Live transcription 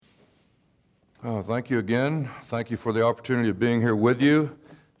Thank you again. Thank you for the opportunity of being here with you,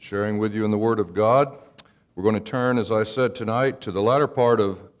 sharing with you in the Word of God. We're going to turn, as I said tonight, to the latter part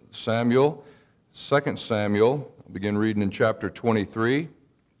of Samuel, 2 Samuel. I'll begin reading in chapter 23.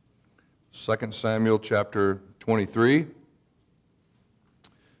 2 Samuel chapter 23. If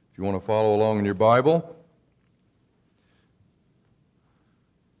you want to follow along in your Bible.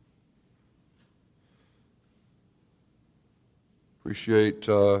 Appreciate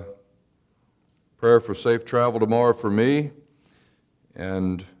prayer for safe travel tomorrow for me,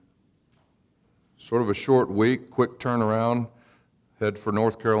 and sort of a short week, quick turnaround. Head for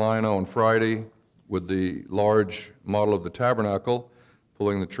North Carolina on Friday with the large model of the tabernacle,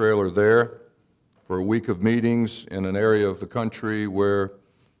 pulling the trailer there for a week of meetings in an area of the country where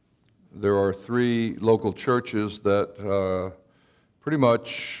there are 3 local churches that pretty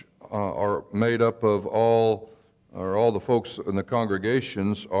much are made up of all the folks in the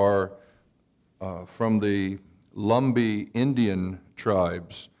congregations are from the Lumbee Indian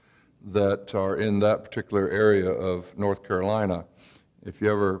tribes that are in that particular area of North Carolina. If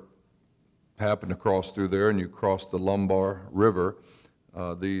you ever happen to cross through there and you cross the Lumbar River,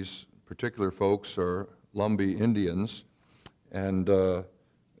 these particular folks are Lumbee Indians, and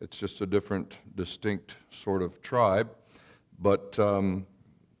it's just a different, distinct sort of tribe. But the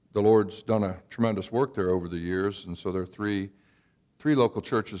Lord's done a tremendous work there over the years, and so there are three local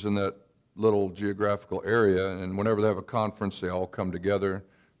churches in that little geographical area, and whenever they have a conference, they all come together,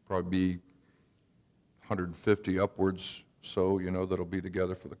 probably be 150 upwards, so, that'll be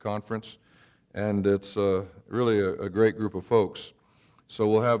together for the conference. And it's really a great group of folks. So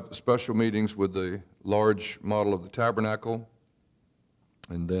we'll have special meetings with the large model of the tabernacle,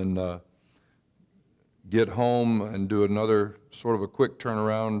 and then get home and do another sort of a quick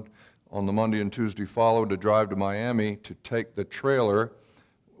turnaround on the Monday and Tuesday following to drive to Miami to take the trailer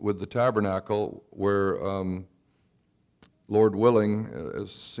with the tabernacle where, Lord willing, it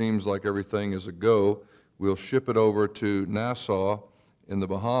seems like everything is a go, we'll ship it over to Nassau in the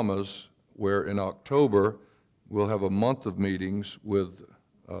Bahamas, where in October we'll have a month of meetings with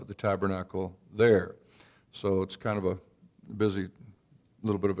the tabernacle there. So it's kind of a busy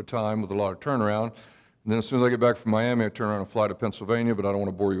little bit of a time with a lot of turnaround. And then as soon as I get back from Miami, I turn around and fly to Pennsylvania, but I don't want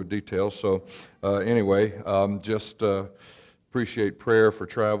to bore you with details. So anyway, just appreciate prayer for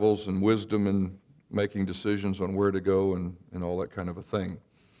travels and wisdom and making decisions on where to go and all that kind of a thing.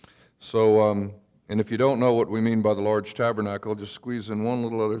 So, and if you don't know what we mean by the large tabernacle, just squeeze in one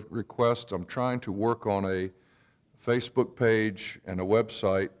little other request. I'm trying to work on a Facebook page and a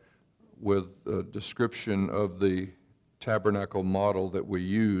website with a description of the tabernacle model that we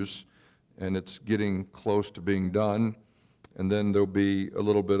use, and it's getting close to being done. And then it'll be a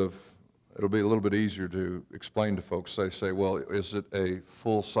little bit easier to explain to folks. They say, well, is it a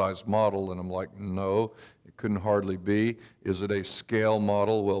full-size model? And I'm like, no, it couldn't hardly be. Is it a scale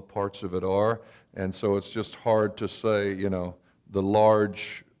model? Well, parts of it are. And so it's just hard to say, the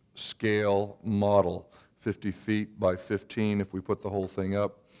large scale model, 50 feet by 15 if we put the whole thing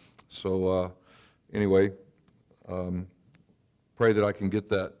up. So anyway, pray that I can get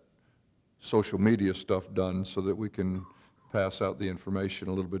that social media stuff done so that we can pass out the information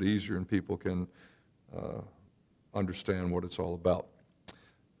a little bit easier and people can understand what it's all about.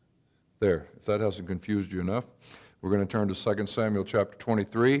 There, if that hasn't confused you enough, we're going to turn to 2 Samuel chapter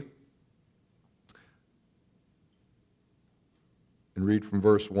 23 and read from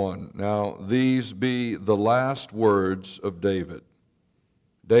verse 1. Now, these be the last words of David.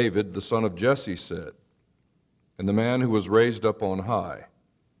 David, the son of Jesse, said, and the man who was raised up on high,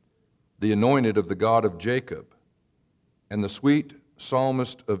 the anointed of the God of Jacob, and the sweet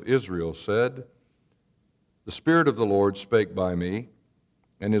psalmist of Israel said, the Spirit of the Lord spake by me,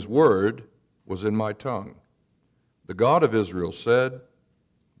 and his word was in my tongue. The God of Israel said,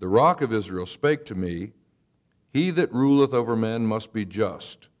 the rock of Israel spake to me, he that ruleth over men must be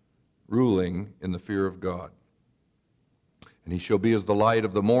just, ruling in the fear of God. And he shall be as the light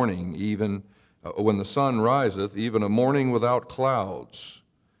of the morning, even when the sun riseth, even a morning without clouds,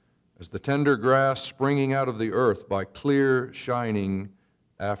 as the tender grass springing out of the earth by clear shining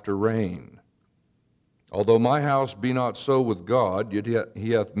after rain. Although my house be not so with God, yet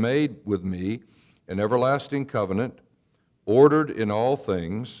he hath made with me an everlasting covenant, ordered in all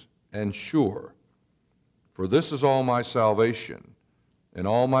things, and sure. For this is all my salvation, and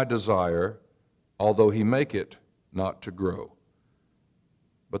all my desire, although he make it not to grow.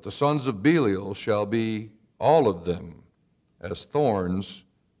 But the sons of Belial shall be all of them as thorns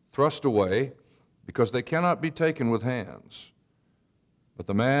thrust away, because they cannot be taken with hands. But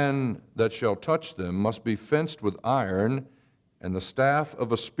the man that shall touch them must be fenced with iron and the staff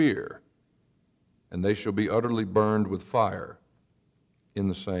of a spear. and they shall be utterly burned with fire in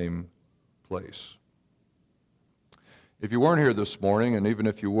the same place. If you weren't here this morning, and even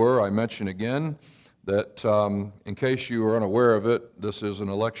if you were, I mention again that in case you were unaware of it, this is an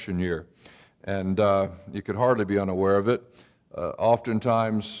election year. And you could hardly be unaware of it.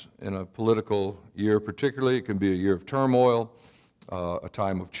 Oftentimes in a political year particularly, it can be a year of turmoil, a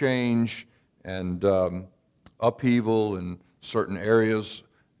time of change, and upheaval in certain areas.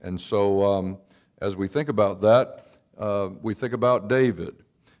 And so as we think about that, we think about David.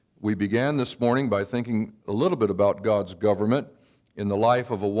 We began this morning by thinking a little bit about God's government in the life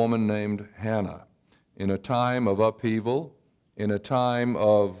of a woman named Hannah. In a time of upheaval, in a time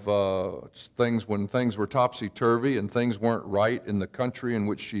of things when things were topsy-turvy and things weren't right in the country in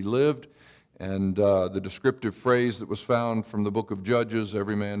which she lived, and the descriptive phrase that was found from the book of Judges,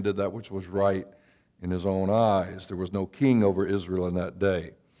 every man did that which was right in his own eyes. There was no king over Israel in that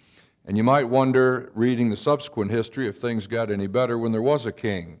day. And you might wonder, reading the subsequent history, if things got any better when there was a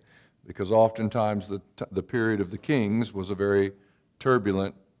king, because oftentimes the period of the kings was a very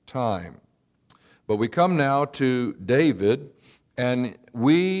turbulent time. But we come now to David, and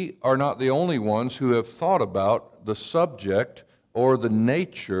we are not the only ones who have thought about the subject or the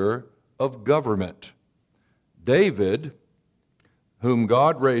nature of government. David, whom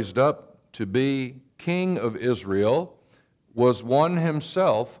God raised up to be king of Israel, was one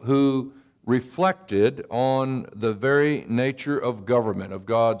himself who reflected on the very nature of government, of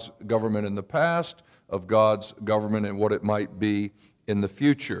God's government in the past, of God's government and what it might be in the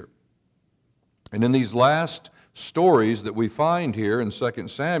future. And in these last stories that we find here in 2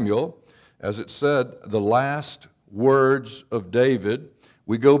 Samuel, as it said, the last words of David,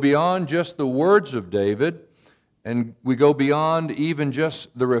 we go beyond just the words of David, and we go beyond even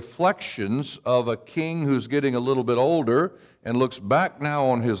just the reflections of a king who's getting a little bit older and looks back now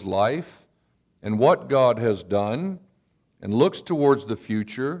on his life and what God has done, and looks towards the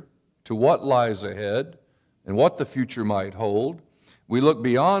future, to what lies ahead, and what the future might hold. We look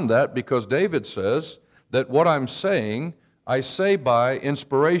beyond that because David says that what I'm saying, I say by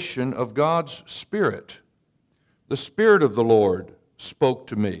inspiration of God's Spirit. The Spirit of the Lord spoke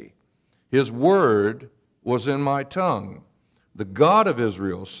to me. His word was in my tongue. The God of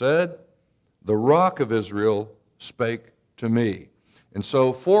Israel said, the Rock of Israel spake to me. And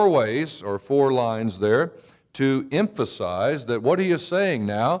so 4 ways, or 4 lines there, to emphasize that what he is saying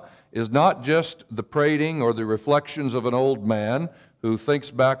now is not just the prating or the reflections of an old man who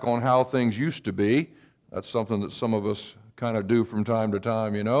thinks back on how things used to be. That's something that some of us kind of do from time to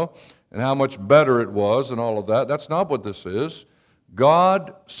time, you know, and how much better it was and all of that. That's not what this is.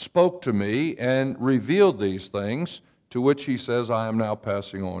 God spoke to me and revealed these things, to which he says, I am now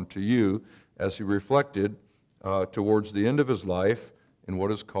passing on to you, as he reflected towards the end of his life in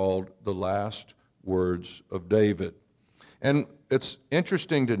what is called the last words of David. And it's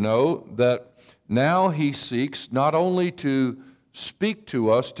interesting to know that now he seeks not only to speak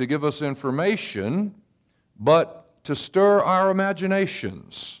to us, to give us information, but to stir our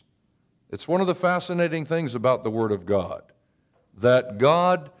imaginations. It's one of the fascinating things about the Word of God, that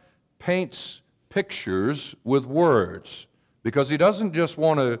God paints pictures with words, because he doesn't just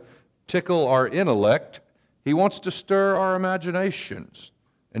want to tickle our intellect, he wants to stir our imaginations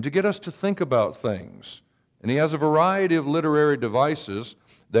and to get us to think about things. And he has a variety of literary devices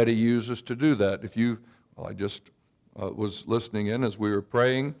that he uses to do that. I just was listening in as we were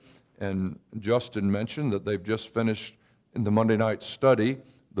praying, and Justin mentioned that they've just finished in the Monday night study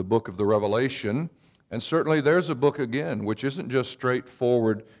the book of the Revelation. And certainly there's a book again, which isn't just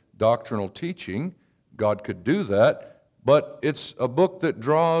straightforward doctrinal teaching. God could do that. But it's a book that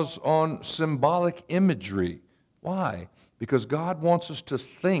draws on symbolic imagery. Why? Because God wants us to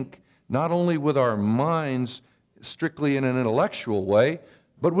think not only with our minds strictly in an intellectual way,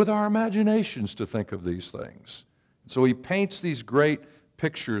 but with our imaginations to think of these things. So he paints these great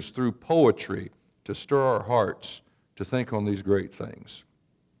pictures through poetry to stir our hearts to think on these great things.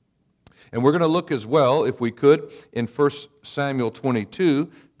 And we're going to look as well, if we could, in 1 Samuel 22,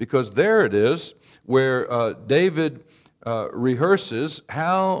 because there it is where David rehearses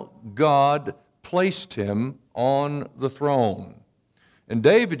how God placed him on the throne. And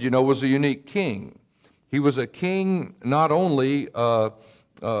David, was a unique king. He was a king, not only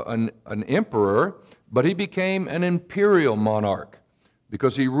an emperor, but he became an imperial monarch,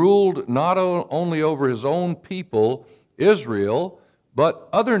 because he ruled not only over his own people, Israel, but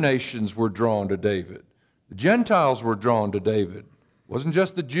other nations were drawn to David. The Gentiles were drawn to David. It wasn't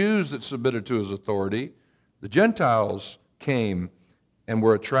just the Jews that submitted to his authority. The Gentiles came and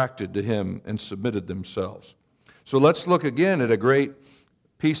were attracted to him and submitted themselves. So let's look again at a great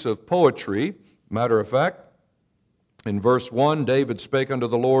piece of poetry Matter of fact, in verse 1, David spake unto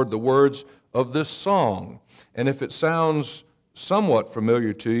the Lord the words of this song. And if it sounds somewhat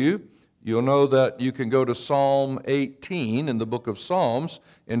familiar to you, you'll know that you can go to Psalm 18 in the book of Psalms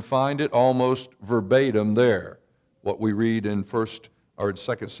and find it almost verbatim there, what we read in 2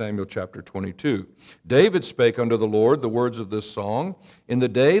 Samuel chapter 22. David spake unto the Lord the words of this song in the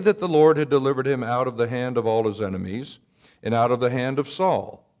day that the Lord had delivered him out of the hand of all his enemies and out of the hand of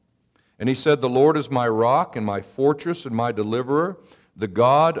Saul. And he said, The Lord is my rock and my fortress and my deliverer, the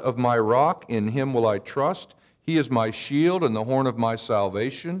God of my rock, in him will I trust. He is my shield and the horn of my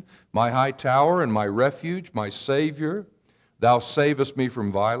salvation, my high tower and my refuge, my Savior. Thou savest me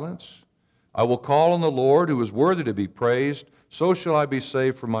from violence. I will call on the Lord, who is worthy to be praised. So shall I be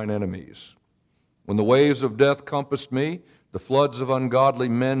saved from mine enemies. When the waves of death compassed me, the floods of ungodly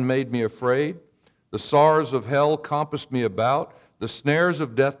men made me afraid. The sorrows of hell compassed me about. The snares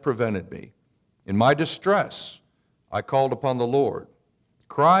of death prevented me. In my distress I called upon the Lord,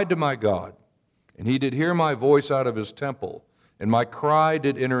 cried to my God, and he did hear my voice out of his temple, and my cry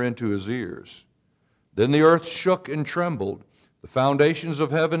did enter into his ears. Then the earth shook and trembled. The foundations of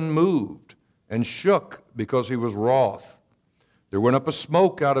heaven moved and shook because he was wroth. There went up a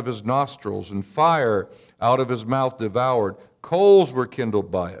smoke out of his nostrils, and fire out of his mouth devoured. Coals were kindled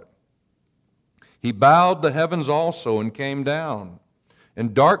by it. He bowed the heavens also and came down,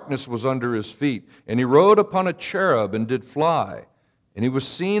 and darkness was under his feet. And he rode upon a cherub and did fly, and he was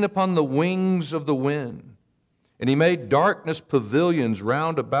seen upon the wings of the wind. And he made darkness pavilions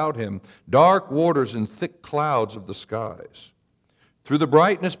round about him, dark waters and thick clouds of the skies. Through the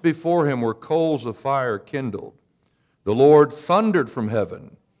brightness before him were coals of fire kindled. The Lord thundered from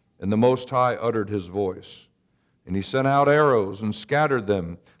heaven, and the Most High uttered his voice. And he sent out arrows and scattered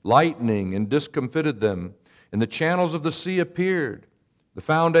them, lightning and discomfited them. And the channels of the sea appeared. The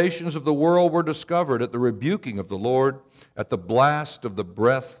foundations of the world were discovered at the rebuking of the Lord, at the blast of the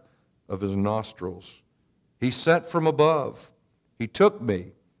breath of his nostrils. He sent from above. He took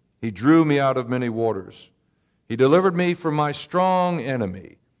me. He drew me out of many waters. He delivered me from my strong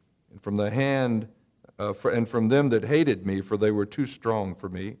enemy, and from the hand and from them that hated me, for they were too strong for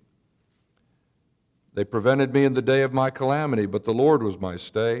me. They prevented me in the day of my calamity, but the Lord was my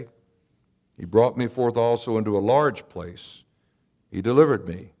stay. He brought me forth also into a large place. He delivered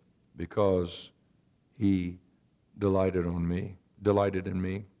me because he delighted in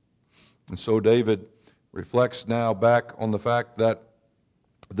me. And so David reflects now back on the fact that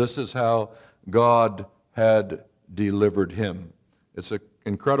this is how God had delivered him. It's an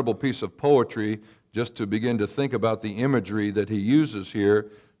incredible piece of poetry just to begin to think about the imagery that he uses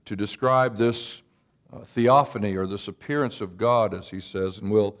here to describe this theophany, or this appearance of God, as he says, and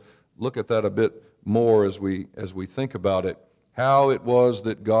we'll look at that a bit more as we think about it, how it was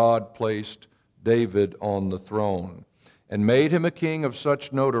that God placed David on the throne and made him a king of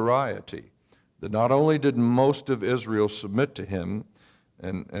such notoriety that not only did most of Israel submit to him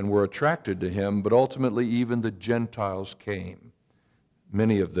and were attracted to him, but ultimately even the Gentiles came.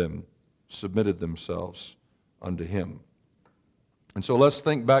 Many of them submitted themselves unto him. And so let's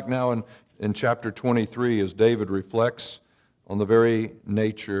think back now in chapter 23 as David reflects on the very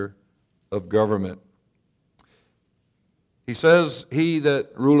nature of government. He says, He that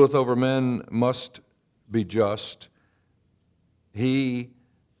ruleth over men must be just. He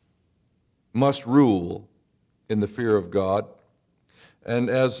must rule in the fear of God. And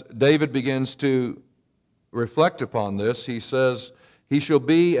as David begins to reflect upon this, he says, He shall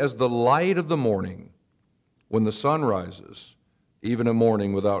be as the light of the morning when the sun rises, even a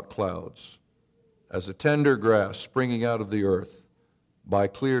morning without clouds, as a tender grass springing out of the earth by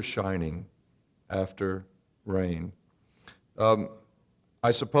clear shining after rain.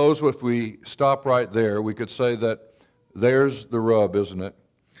 I suppose if we stop right there, we could say that there's the rub, isn't it?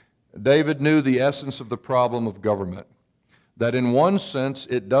 David knew the essence of the problem of government, that in one sense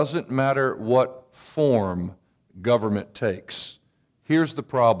it doesn't matter what form government takes. Here's the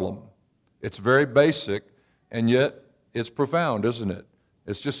problem. It's very basic, and yet it's profound, isn't it?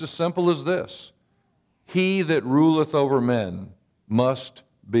 It's just as simple as this. He that ruleth over men must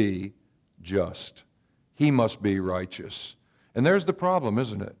be just. He must be righteous. And there's the problem,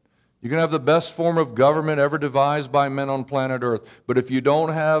 isn't it? You can have the best form of government ever devised by men on planet Earth, but if you don't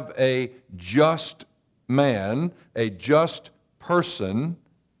have a just man, a just person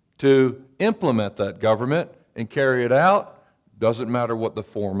to implement that government and carry it out, doesn't matter what the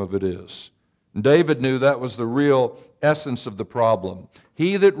form of it is. And David knew that was the real essence of the problem.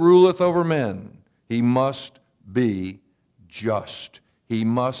 He that ruleth over men, he must be just. He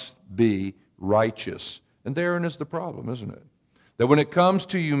must be righteous. And therein is the problem, isn't it? That when it comes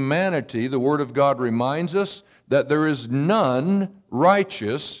to humanity, the Word of God reminds us that there is none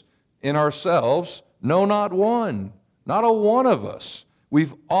righteous in ourselves, no, not one, not a one of us.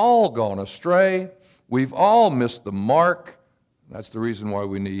 We've all gone astray. We've all missed the mark. That's the reason why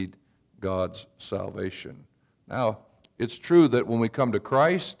we need God's salvation. Now, it's true that when we come to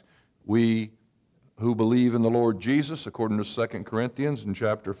Christ, we who believe in the Lord Jesus, according to 2 Corinthians in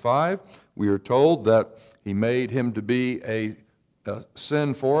chapter 5, we are told that He made Him to be a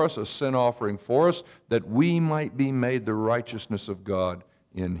sin for us, a sin offering for us, that we might be made the righteousness of God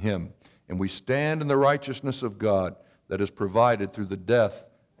in Him. And we stand in the righteousness of God that is provided through the death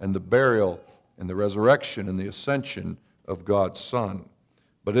and the burial and the resurrection and the ascension of God's Son.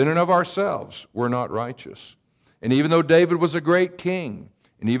 But in and of ourselves, we're not righteous. And even though David was a great king,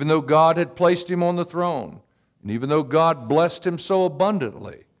 and even though God had placed him on the throne, and even though God blessed him so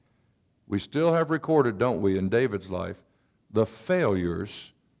abundantly, we still have recorded, don't we, in David's life, the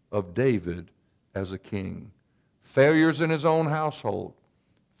failures of David as a king. Failures in his own household,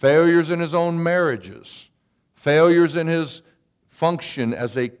 failures in his own marriages, failures in his function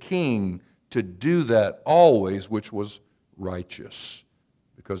as a king to do that always which was righteous,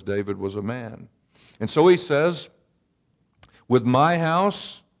 because David was a man. And so he says, with my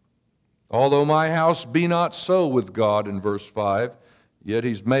house, although my house be not so with God in verse 5, yet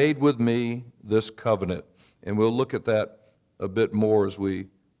He's made with me this covenant. And we'll look at that a bit more as we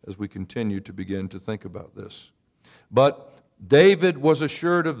continue to begin to think about this. But David was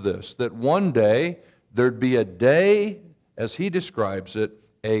assured of this, that one day there'd be a day, as he describes it,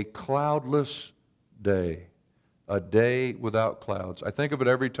 a cloudless day. A day without clouds. I think of it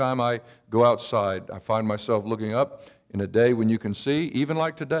every time I go outside. I find myself looking up in a day when you can see, even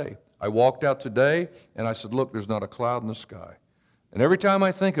like today. I walked out today and I said, look, there's not a cloud in the sky. And every time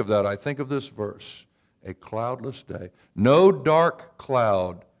I think of that, I think of this verse, a cloudless day. No dark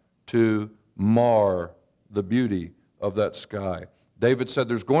cloud to mar the beauty of that sky. David said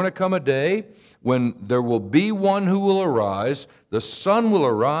there's going to come a day when there will be one who will arise, the sun will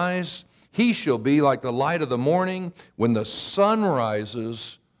arise, he shall be like the light of the morning when the sun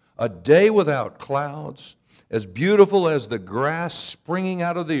rises, a day without clouds, as beautiful as the grass springing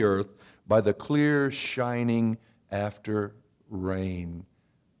out of the earth by the clear shining after rain.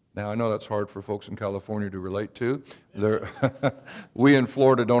 Now, I know that's hard for folks in California to relate to. We in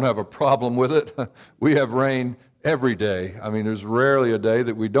Florida don't have a problem with it. We have rain every day. I mean, there's rarely a day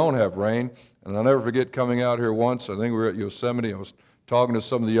that we don't have rain. And I'll never forget coming out here once. I think we were at Yosemite. I was talking to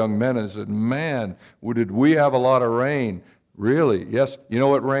some of the young men and I said, man, did we have a lot of rain? Really? Yes. You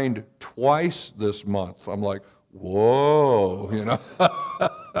know, it rained twice this month. I'm like, whoa, you know.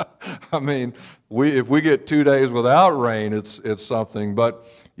 I mean, if we get 2 days without rain, it's something. But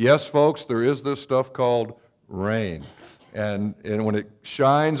yes, folks, there is this stuff called rain. And when it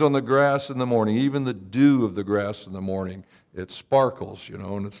shines on the grass in the morning, even the dew of the grass in the morning, it sparkles, you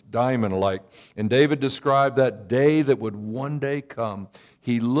know, and it's diamond-like. And David described that day that would one day come.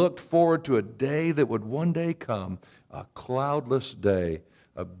 He looked forward to a day that would one day come, a cloudless day,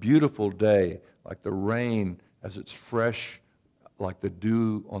 a beautiful day, like the rain as it's fresh, like the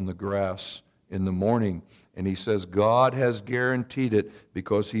dew on the grass in the morning. And he says, God has guaranteed it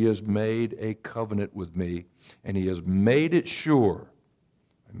because He has made a covenant with me, and He has made it sure.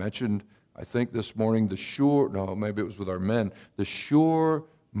 I mentioned, I think this morning, maybe it was with our men, the sure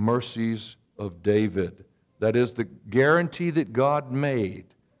mercies of David. That is the guarantee that God made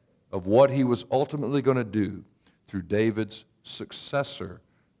of what He was ultimately going to do through David's successor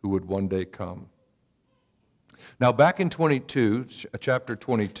who would one day come. Now, back in chapter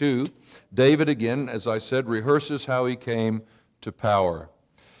 22, David again, as I said, rehearses how he came to power.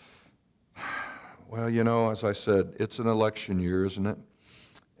 Well, you know, as I said, it's an election year, isn't it?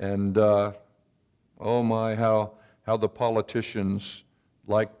 And oh my, how the politicians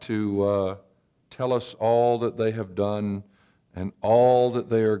like to tell us all that they have done and all that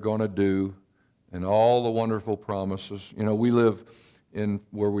they are going to do and all the wonderful promises. You know, we live in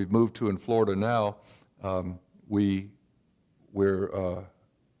where we've moved to in Florida now. Our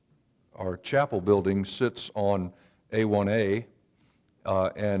chapel building sits on A1A,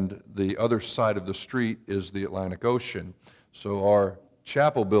 and the other side of the street is the Atlantic Ocean. So our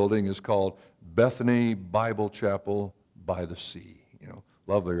chapel building is called Bethany Bible Chapel by the Sea. You know,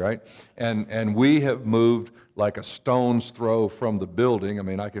 lovely, right? And we have moved like a stone's throw from the building. I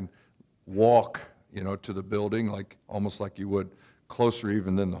mean, I can walk, you know, to the building almost like you would closer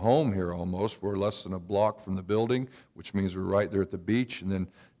even than the home here almost. We're less than a block from the building, which means we're right there at the beach. And then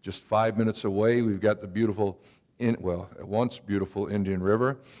just 5 minutes away, we've got the beautiful at once beautiful Indian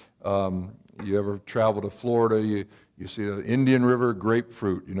River. You ever travel to Florida, you see the Indian River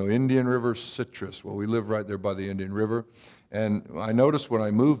grapefruit, Indian River citrus. Well, we live right there by the Indian River. And I noticed when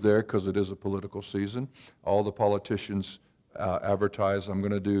I moved there, because it is a political season, all the politicians advertise, I'm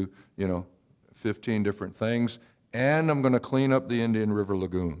going to do, 15 different things, and I'm going to clean up the Indian River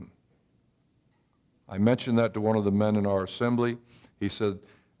Lagoon. I mentioned that to one of the men in our assembly. He said,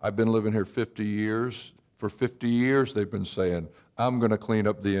 I've been living here 50 years. For 50 years they've been saying, I'm going to clean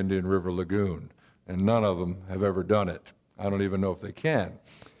up the Indian River Lagoon. And none of them have ever done it. I don't even know if they can.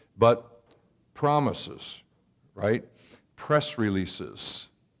 But promises, right? Press releases.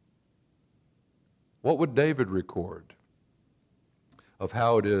 What would David record of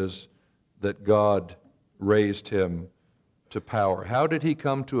how it is that God raised him to power? How did he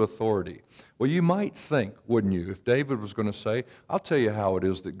come to authority? Well, you might think, wouldn't you, if David was going to say, I'll tell you how it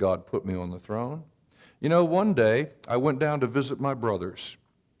is that God put me on the throne. One day I went down to visit my brothers,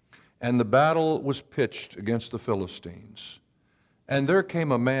 and the battle was pitched against the Philistines. And there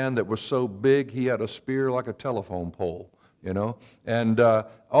came a man that was so big he had a spear like a telephone pole, And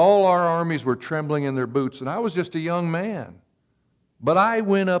all our armies were trembling in their boots, and I was just a young man. But I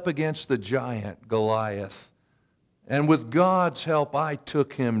went up against the giant Goliath, and with God's help I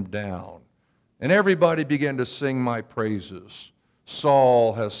took him down. And everybody began to sing my praises.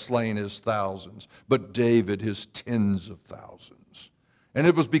 Saul has slain his thousands, but David his tens of thousands. And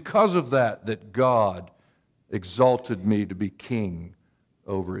it was because of that that God exalted me to be king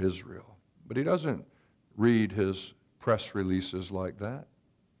over Israel. But he doesn't read his press releases like that.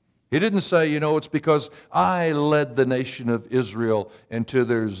 He didn't say, it's because I led the nation of Israel into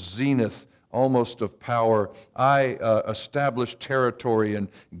their zenith almost of power. I established territory and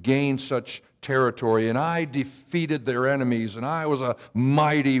gained such territory, and I defeated their enemies, and I was a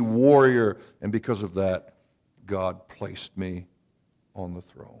mighty warrior, and because of that, God placed me on the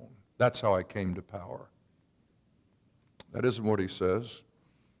throne. That's how I came to power. That isn't what he says.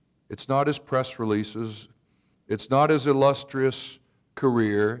 It's not his press releases. It's not his illustrious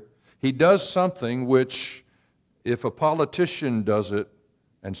career. He does something which, if a politician does it,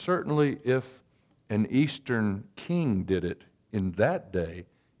 and certainly if an Eastern king did it in that day,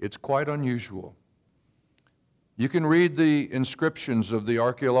 it's quite unusual. You can read the inscriptions of the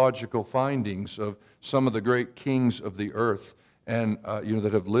archaeological findings of some of the great kings of the earth and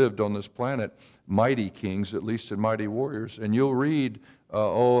that have lived on this planet, mighty kings, at least, and mighty warriors, and you'll read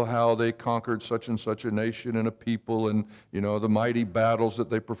how they conquered such and such a nation and a people, and the mighty battles that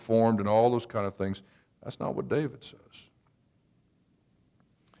they performed and all those kind of things. That's not what David says.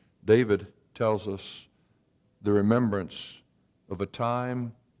 David tells us the remembrance of a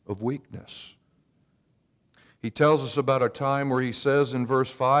time of weakness. He tells us about a time where he says in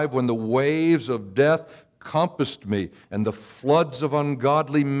verse 5, when the waves of death compassed me, and the floods of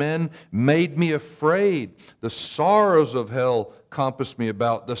ungodly men made me afraid. The sorrows of hell compassed me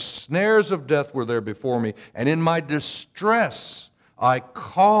about. The snares of death were there before me. And in my distress I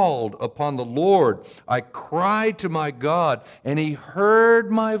called upon the Lord. I cried to my God, and he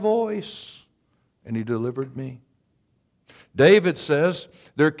heard my voice, and he delivered me. David says,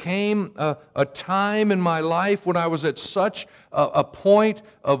 there came a time in my life when I was at such a point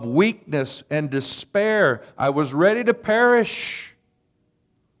of weakness and despair. I was ready to perish.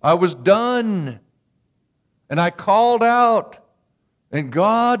 I was done. And I called out, and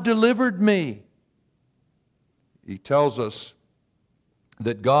God delivered me. He tells us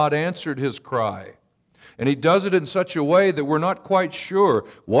that God answered his cry. And he does it in such a way that we're not quite sure.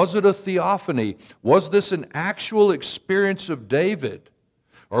 Was it a theophany? Was this an actual experience of David?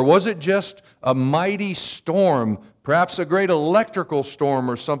 Or was it just a mighty storm, perhaps a great electrical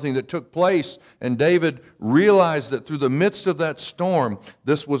storm or something that took place, and David realized that through the midst of that storm,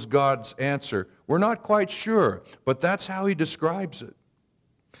 this was God's answer? We're not quite sure, but that's how he describes it.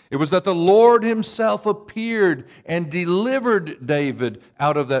 It was that the Lord himself appeared and delivered David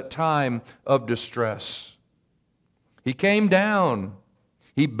out of that time of distress. He came down.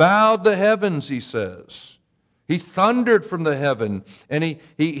 He bowed the heavens, he says. He thundered from the heaven, and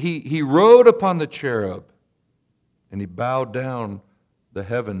he rode upon the cherub, and he bowed down the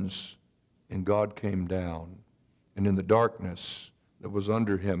heavens, and God came down. And in the darkness that was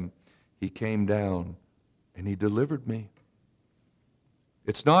under him, he came down, and he delivered me.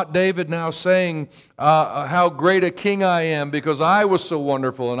 It's not David now saying how great a king I am because I was so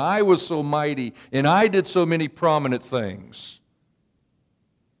wonderful and I was so mighty and I did so many prominent things.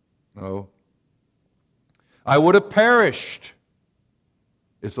 No. I would have perished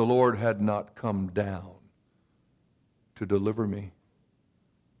if the Lord had not come down to deliver me.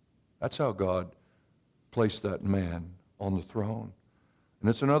 That's how God placed that man on the throne. And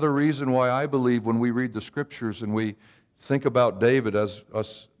it's another reason why I believe when we read the Scriptures and we think about David, as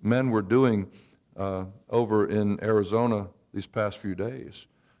us men were doing over in Arizona these past few days,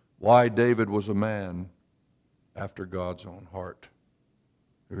 why David was a man after God's own heart.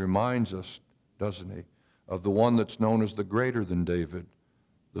 It reminds us, doesn't he, of the one that's known as the greater than David,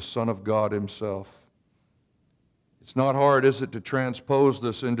 the Son of God himself. It's not hard, is it, to transpose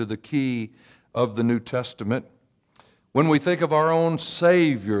this into the key of the New Testament. When we think of our own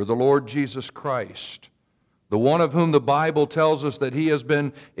Savior, the Lord Jesus Christ, the one of whom the Bible tells us that he has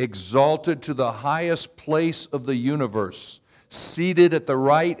been exalted to the highest place of the universe, seated at the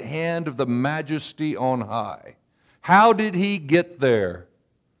right hand of the Majesty on high. How did he get there?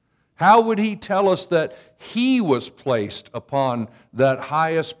 How would he tell us that he was placed upon that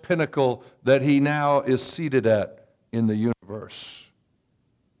highest pinnacle that he now is seated at in the universe?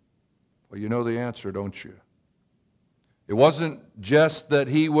 Well, you know the answer, don't you? It wasn't just that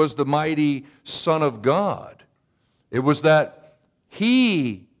he was the mighty Son of God. It was that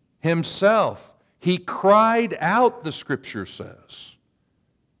he himself, he cried out, the Scripture says.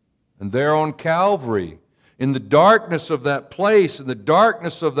 And there on Calvary, in the darkness of that place, in the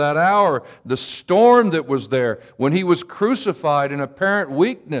darkness of that hour, the storm that was there, when he was crucified in apparent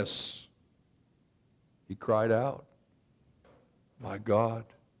weakness, he cried out, my God,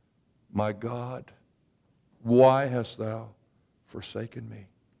 why hast thou forsaken me?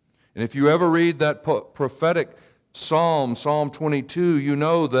 And if you ever read that prophetic psalm, Psalm 22, you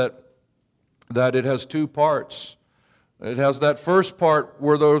know that it has two parts. It has that first part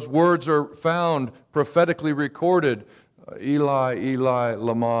where those words are found prophetically recorded. Eli, Eli,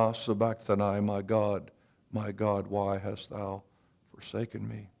 lama sabachthani, my God, why hast thou forsaken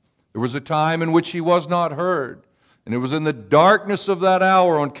me? There was a time in which he was not heard. And it was in the darkness of that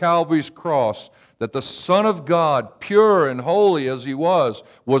hour on Calvary's cross that the Son of God, pure and holy as he was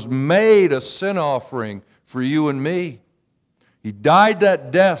made a sin offering for you and me. He died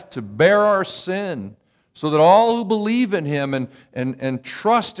that death to bear our sin, so that all who believe in him and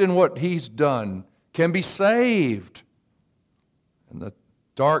trust in what he's done can be saved. And the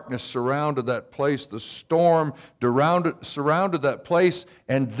darkness surrounded that place, the storm surrounded that place,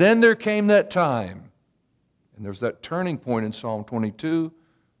 and then there came that time. And there's that turning point in Psalm 22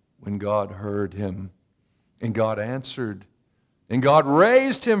 when God heard him, and God answered, and God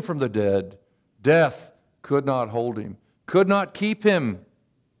raised him from the dead. Death could not hold him, could not keep him.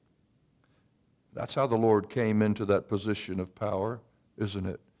 That's how the Lord came into that position of power, isn't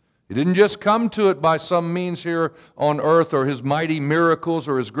it? He didn't just come to it by some means here on earth, or his mighty miracles,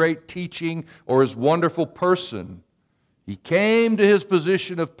 or his great teaching, or his wonderful person. He came to his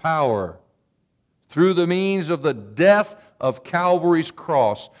position of power through the means of the death of Calvary's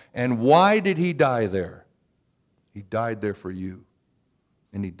cross. And why did he die there? He died there for you.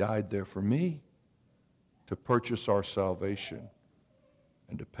 And he died there for me, to purchase our salvation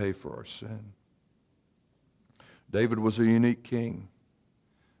and to pay for our sin. David was a unique king.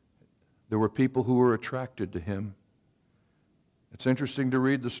 There were people who were attracted to him. It's interesting to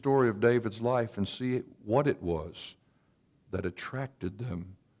read the story of David's life and see what it was that attracted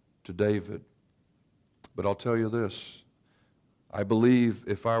them to David. But I'll tell you this, I believe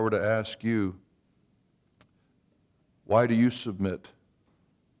if I were to ask you, why do you submit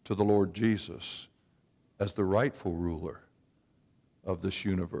to the Lord Jesus as the rightful ruler of this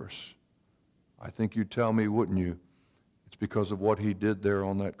universe? I think you'd tell me, wouldn't you? It's because of what he did there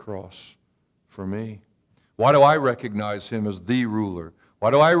on that cross for me. Why do I recognize him as the ruler? Why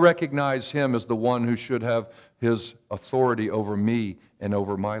do I recognize him as the one who should have his authority over me and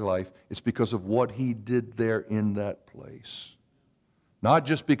over my life? It's because of what he did there in that place. Not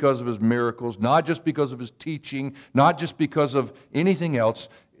just because of his miracles, not just because of his teaching, not just because of anything else.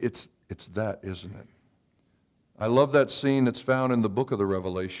 It's that, isn't it? I love that scene that's found in the book of the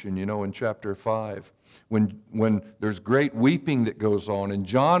Revelation, in chapter 5, when there's great weeping that goes on. And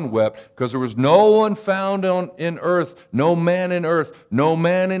John wept because there was no one found in earth, no man in earth, no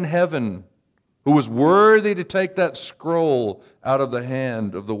man in heaven who was worthy to take that scroll out of the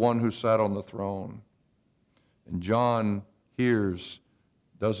hand of the one who sat on the throne. And John hears,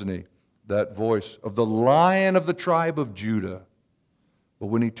 doesn't he, that voice of the Lion of the tribe of Judah. But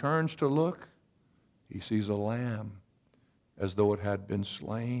when he turns to look, he sees a lamb as though it had been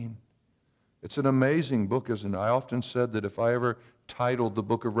slain. It's an amazing book, isn't it? I often said that if I ever titled the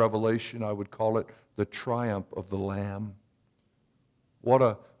book of Revelation, I would call it The Triumph of the Lamb. What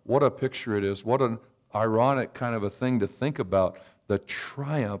a picture it is. What an ironic kind of a thing to think about, the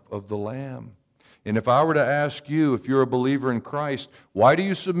triumph of the Lamb. And if I were to ask you, if you're a believer in Christ, why do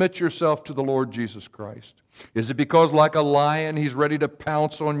you submit yourself to the Lord Jesus Christ? Is it because like a lion, he's ready to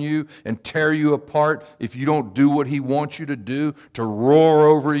pounce on you and tear you apart if you don't do what he wants you to do, to roar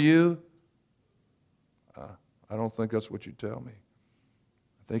over you? I don't think that's what you tell me.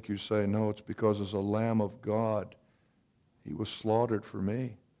 I think you say, no, it's because as a Lamb of God, he was slaughtered for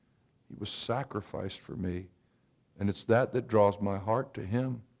me. He was sacrificed for me. And it's that draws my heart to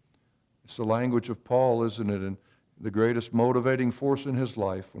him. It's the language of Paul, isn't it? And the greatest motivating force in his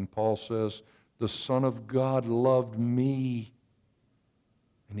life when Paul says, the Son of God loved me,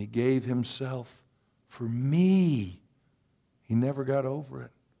 and he gave himself for me. He never got over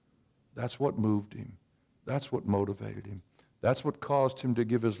it. That's what moved him. That's what motivated him. That's what caused him to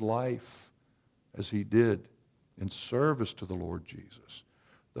give his life as he did in service to the Lord Jesus.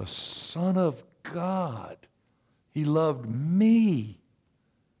 The Son of God, he loved me,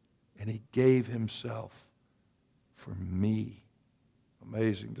 and he gave himself for me.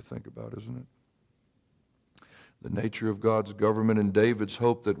 Amazing to think about, isn't it? The nature of God's government and David's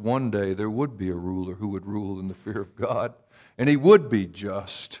hope that one day there would be a ruler who would rule in the fear of God, and he would be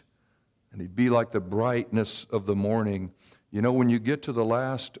just, and he'd be like the brightness of the morning. You know, when you get to the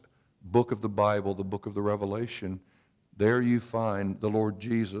last book of the Bible, the book of the Revelation, there you find the Lord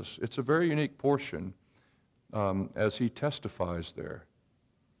Jesus. It's a very unique portion as he testifies there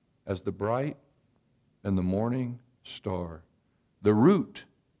as the bright and the morning star, the root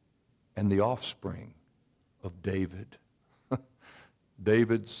and the offspring of David.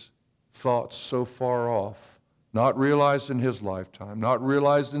 David's thoughts so far off, not realized in his lifetime, not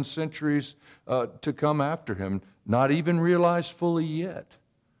realized in centuries to come after him, not even realized fully yet,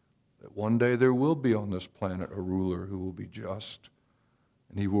 that one day there will be on this planet a ruler who will be just,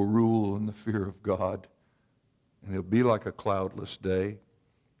 and he will rule in the fear of God, and it'll be like a cloudless day.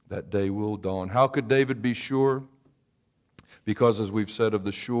 That day will dawn. How could David be sure? Because, as we've said, of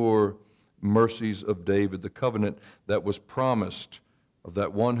the sure mercies of David, the covenant that was promised of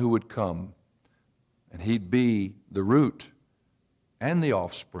that one who would come, and he'd be the root and the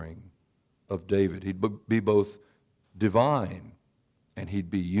offspring of David. He'd be both divine and he'd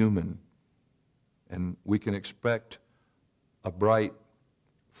be human. And we can expect a bright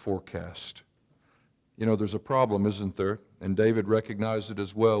forecast. You know, there's a problem, isn't there? And David recognized it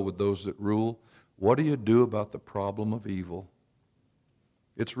as well with those that rule. What do you do about the problem of evil?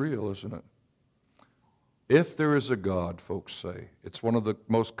 It's real, isn't it? If there is a God, folks say, it's one of the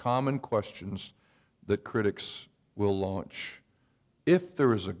most common questions that critics will launch. If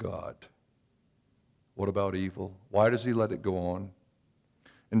there is a God, what about evil? Why does he let it go on?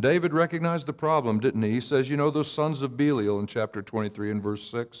 And David recognized the problem, didn't he? He says, you know, those sons of Belial in chapter 23 and verse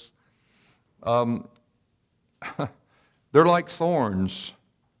 6, they're like thorns.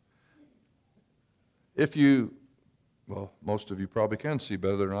 Well, most of you probably can see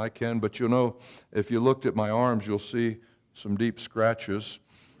better than I can, but you'll know, if you looked at my arms, you'll see some deep scratches.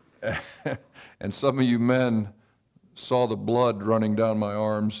 And some of you men saw the blood running down my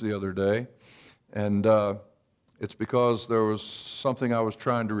arms the other day. And it's because there was something I was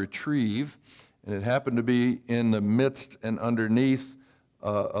trying to retrieve, and it happened to be in the midst and underneath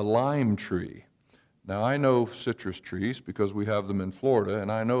a lime tree. Now, I know citrus trees because we have them in Florida,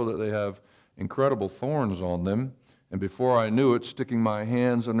 and I know that they have incredible thorns on them. And before I knew it, sticking my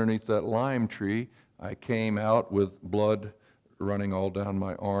hands underneath that lime tree, I came out with blood running all down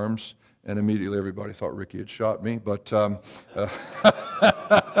my arms, and immediately everybody thought Ricky had shot me. But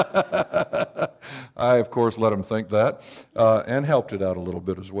I, of course, let them think that, and helped it out a little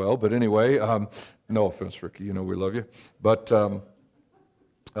bit as well. But anyway, no offense, Ricky, you know we love you. But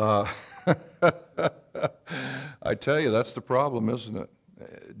I tell you, that's the problem, isn't it?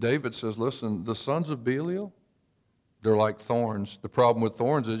 David says, listen, the sons of Belial, they're like thorns. The problem with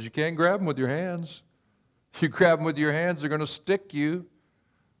thorns is you can't grab them with your hands. You grab them with your hands, they're going to stick you.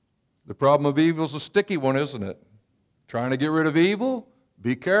 The problem of evil is a sticky one, isn't it? Trying to get rid of evil,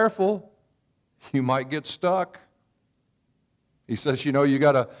 be careful. You might get stuck. He says, you know, you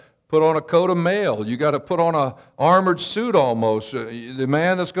got to put on a coat of mail. You got to put on an armored suit almost. The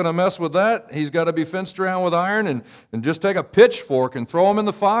man that's going to mess with that, he's got to be fenced around with iron and just take a pitchfork and throw him in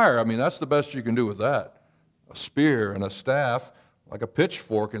the fire. I mean, that's the best you can do with that. A spear and a staff, like a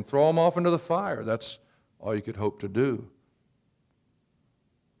pitchfork, and throw him off into the fire. That's all you could hope to do.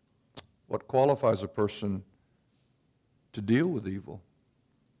 What qualifies a person to deal with evil?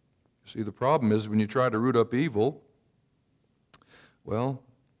 See, the problem is when you try to root up evil, well,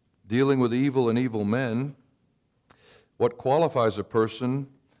 dealing with evil and evil men, what qualifies a person,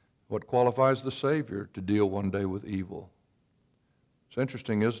 what qualifies the Savior to deal one day with evil? It's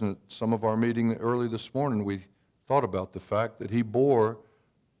interesting, isn't it? Some of our meeting early this morning, we thought about the fact that he bore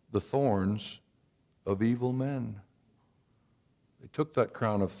the thorns of evil men. They took that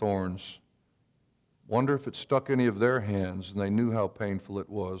crown of thorns. Wonder if it stuck any of their hands, and they knew how painful it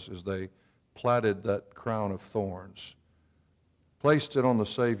was as they plaited that crown of thorns, placed it on the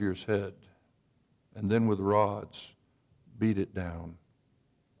Savior's head, and then with rods beat it down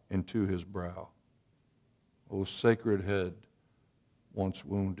into his brow. O sacred head, once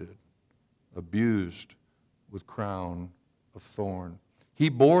wounded, abused with crown of thorn. He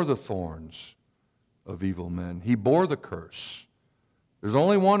bore the thorns of evil men. He bore the curse. There's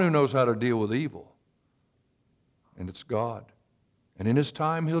only one who knows how to deal with evil, and it's God. And in his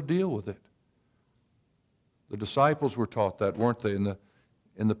time, he'll deal with it. The disciples were taught that, weren't they,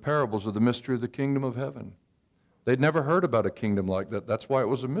 in the parables of the mystery of the kingdom of heaven. They'd never heard about a kingdom like that. That's why it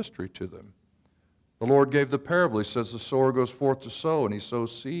was a mystery to them. The Lord gave the parable. He says the sower goes forth to sow, and he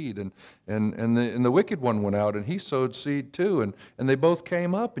sows seed. And the wicked one went out, and he sowed seed too. And they both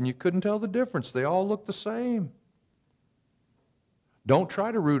came up, and you couldn't tell the difference. They all looked the same. Don't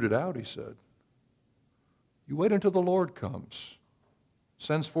try to root it out, he said. You wait until the Lord comes,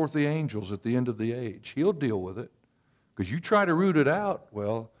 sends forth the angels at the end of the age. He'll deal with it. Because you try to root it out,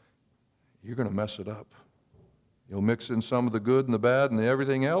 well, you're going to mess it up. You'll mix in some of the good and the bad and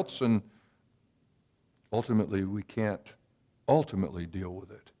everything else, and ultimately we can't ultimately deal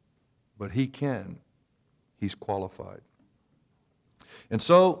with it. But he can. He's qualified. And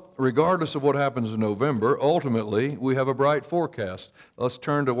so, regardless of what happens in November, ultimately we have a bright forecast. Let's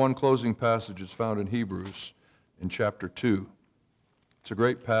turn to one closing passage. It's found in Hebrews in chapter 2. It's a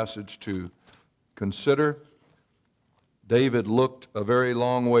great passage to consider. David looked a very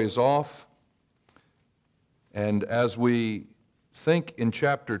long ways off, and as we think in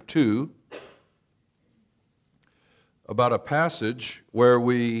chapter 2 about a passage where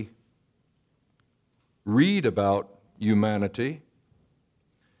we read about humanity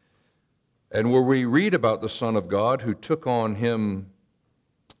and where we read about the Son of God who took on him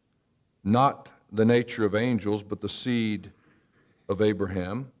not the nature of angels but the seed of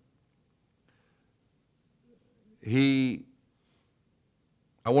Abraham, I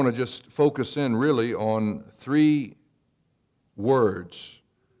want to just focus in really on three words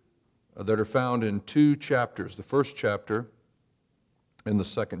that are found in two chapters, the first chapter and the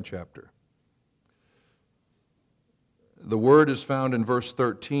second chapter. The word is found in verse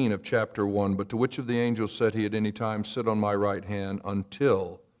 13 of chapter 1, but to which of the angels said he at any time, sit on my right hand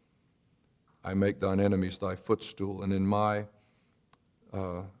until I make thine enemies thy footstool? And in my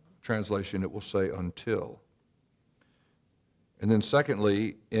translation it will say until. And then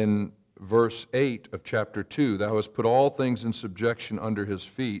secondly, in verse 8 of chapter 2, thou hast put all things in subjection under his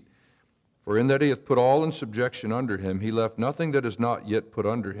feet. For in that he hath put all in subjection under him, he left nothing that is not yet put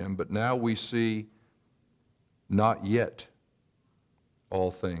under him. But now we see not yet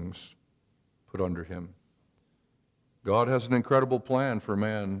all things put under him. God has an incredible plan for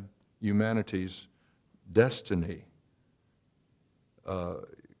man, humanity's destiny,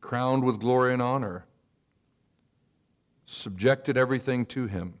 crowned with glory and honor, subjected everything to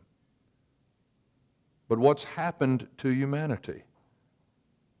him. But what's happened to humanity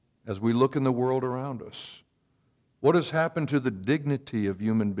as we look in the world around us? What has happened to the dignity of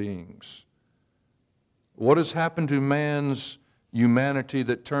human beings? What has happened to man's humanity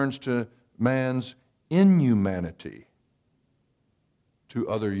that turns to man's inhumanity to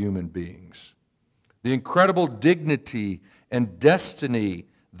other human beings? The incredible dignity and destiny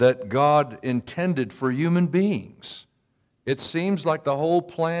that God intended for human beings. It seems like the whole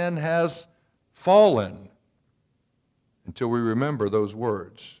plan has fallen until we remember those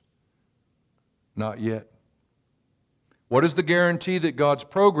words. Not yet. What is the guarantee that God's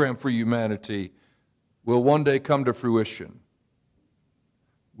program for humanity will one day come to fruition?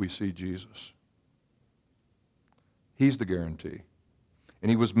 We see Jesus. He's the guarantee. And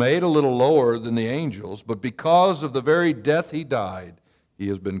he was made a little lower than the angels, but because of the very death he died, he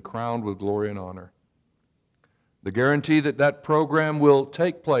has been crowned with glory and honor. The guarantee that that program will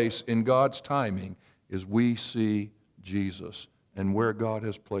take place in God's timing is we see Jesus and where God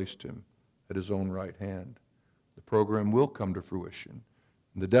has placed him at his own right hand. The program will come to fruition.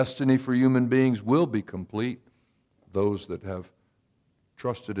 And the destiny for human beings will be complete, those that have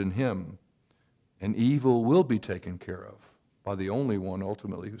trusted in him. And evil will be taken care of by the only one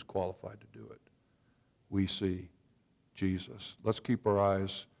ultimately who's qualified to do it. We see Jesus. Let's keep our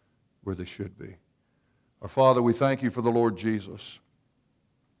eyes where they should be. Our Father, we thank you for the Lord Jesus.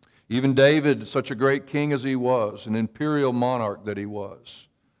 Even David, such a great king as he was, an imperial monarch that he was,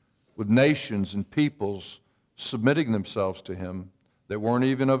 with nations and peoples submitting themselves to him, that weren't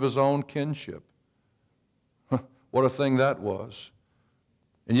even of his own kinship. What a thing that was.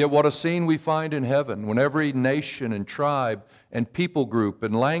 And yet what a scene we find in heaven when every nation and tribe and people group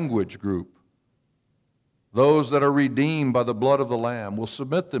and language group, those that are redeemed by the blood of the Lamb, will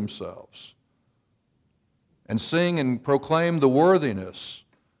submit themselves and sing and proclaim the worthiness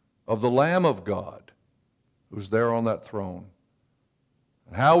of the Lamb of God who's there on that throne.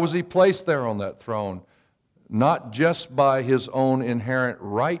 And how was he placed there on that throne? Not just by his own inherent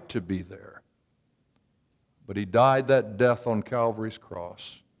right to be there, but he died that death on Calvary's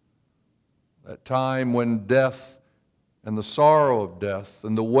cross. That time when death and the sorrow of death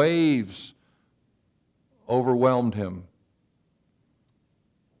and the waves overwhelmed him.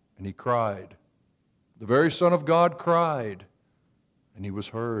 And he cried. The very Son of God cried, and he was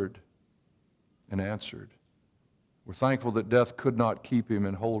heard and answered. We're thankful that death could not keep him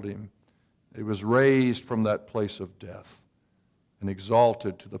and hold him. He was raised from that place of death and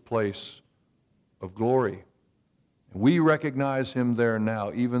exalted to the place of glory. And we recognize him there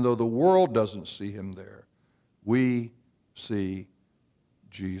now, even though the world doesn't see him there. We see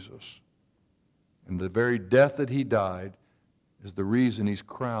Jesus. And the very death that he died is the reason he's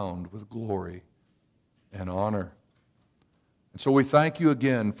crowned with glory and honor. And so we thank you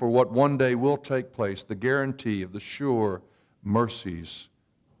again for what one day will take place, the guarantee of the sure mercies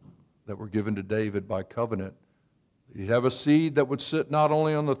that were given to David by covenant. He'd have a seed that would sit not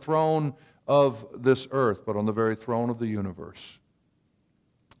only on the throne of this earth, but on the very throne of the universe.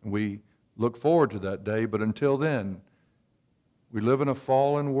 We look forward to that day, but until then, we live in a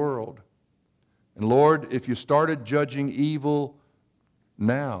fallen world. And Lord, if you started judging evil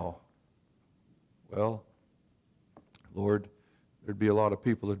now, well, Lord, there'd be a lot of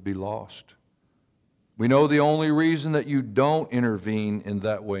people that'd be lost. We know the only reason that you don't intervene in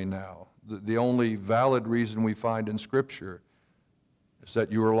that way now, the only valid reason we find in Scripture, is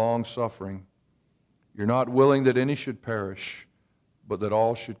that you are long-suffering. You're not willing that any should perish, but that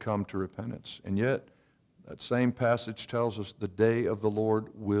all should come to repentance. And yet, that same passage tells us the day of the Lord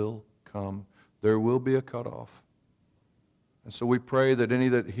will come. There will be a cutoff. And so we pray that any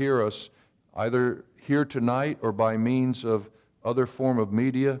that hear us, either here tonight or by means of other form of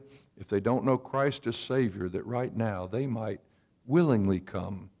media, if they don't know Christ as Savior, that right now they might willingly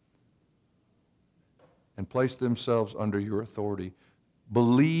come and place themselves under your authority.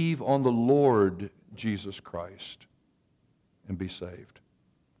 Believe on the Lord Jesus Christ and be saved.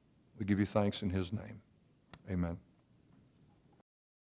 We give you thanks in his name. Amen.